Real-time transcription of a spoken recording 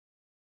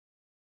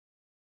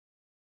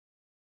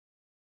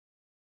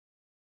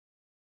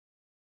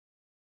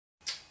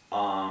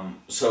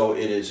So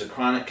it is a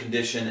chronic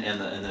condition,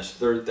 and this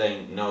third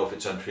thing, no, if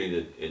it's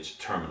untreated, it's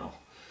terminal.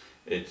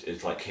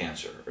 It's like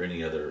cancer or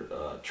any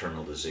other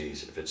terminal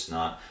disease. If it's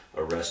not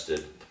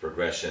arrested, the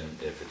progression,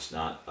 if it's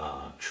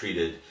not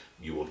treated,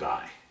 you will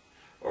die,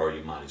 or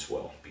you might as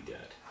well be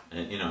dead.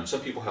 And and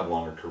some people have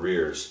longer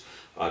careers.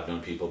 I've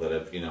known people that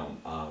have,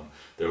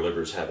 their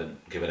livers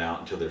haven't given out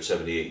until they're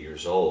 78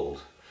 years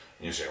old.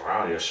 And you say,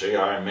 "Wow, you see,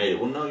 I made it."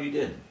 Well, no, you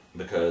didn't,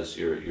 because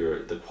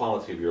the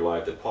quality of your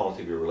life, the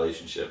quality of your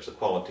relationships, the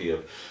quality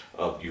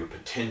of your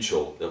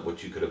potential, that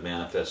what you could have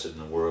manifested in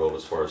the world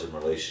as far as in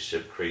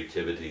relationship,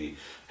 creativity,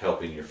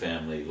 helping your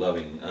family,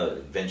 loving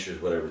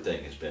adventures, whatever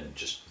thing, has been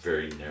just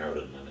very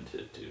narrowed and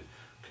limited to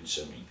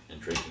consuming and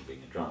drinking,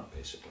 being a drunk,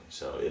 basically.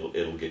 So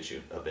it'll get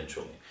you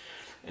eventually,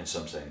 and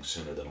some things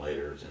sooner than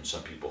later. And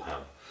some people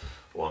have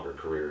longer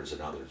careers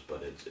than others,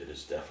 but it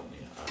is definitely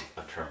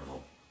a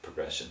terminal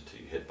progression to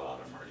you hit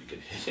bottom, or you get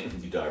hit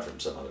and you die from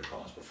some other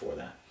cause before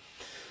that.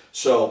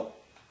 So,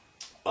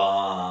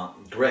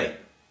 great.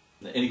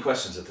 Any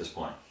questions at this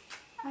point?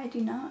 I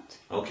do not.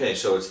 Okay,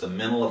 so it's the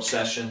mental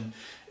obsession.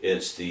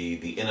 It's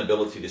the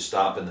inability to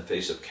stop in the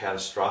face of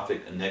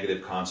catastrophic and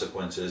negative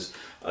consequences.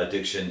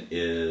 Addiction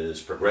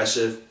is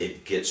progressive.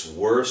 It gets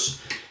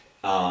worse.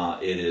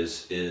 It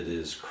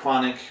is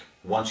chronic.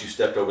 Once you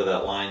stepped over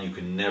that line, you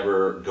can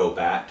never go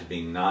back to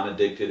being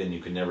non-addicted, and you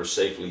can never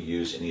safely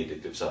use any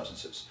addictive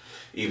substances.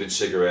 Even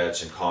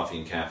cigarettes and coffee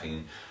and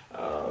caffeine,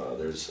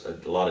 there's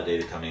a lot of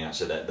data coming out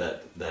so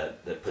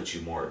that puts you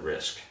more at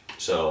risk.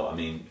 So, I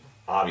mean,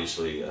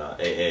 obviously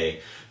AA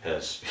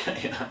has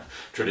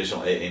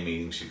traditional AA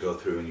meetings you go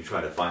through, and you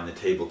try to find the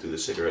table through the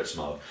cigarette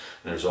smoke,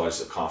 and there's always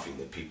the coffee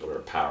that people are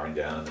powering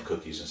down, and the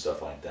cookies and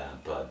stuff like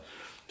that. But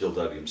Bill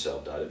W.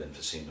 himself died of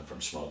emphysema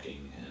from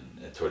smoking,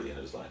 and toward the end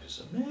of his life he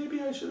said,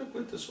 maybe I should have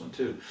quit this one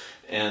too.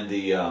 And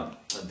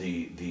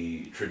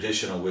the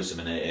traditional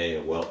wisdom in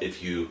AA, well,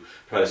 if you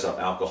try to stop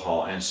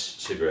alcohol and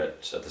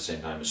cigarettes at the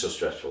same time, it's so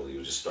stressful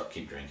you just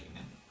keep drinking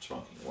and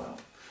smoking. Well,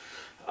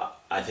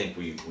 I think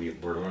we're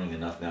learning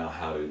enough now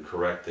how to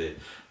correct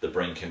the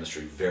brain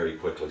chemistry very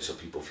quickly, so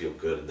people feel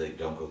good and they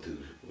don't go through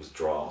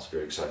withdrawals.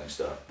 Very exciting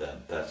stuff.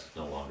 That's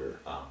no longer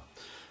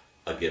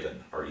a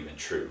given, or even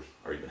true,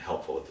 or even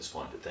helpful at this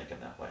point to think in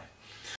that way.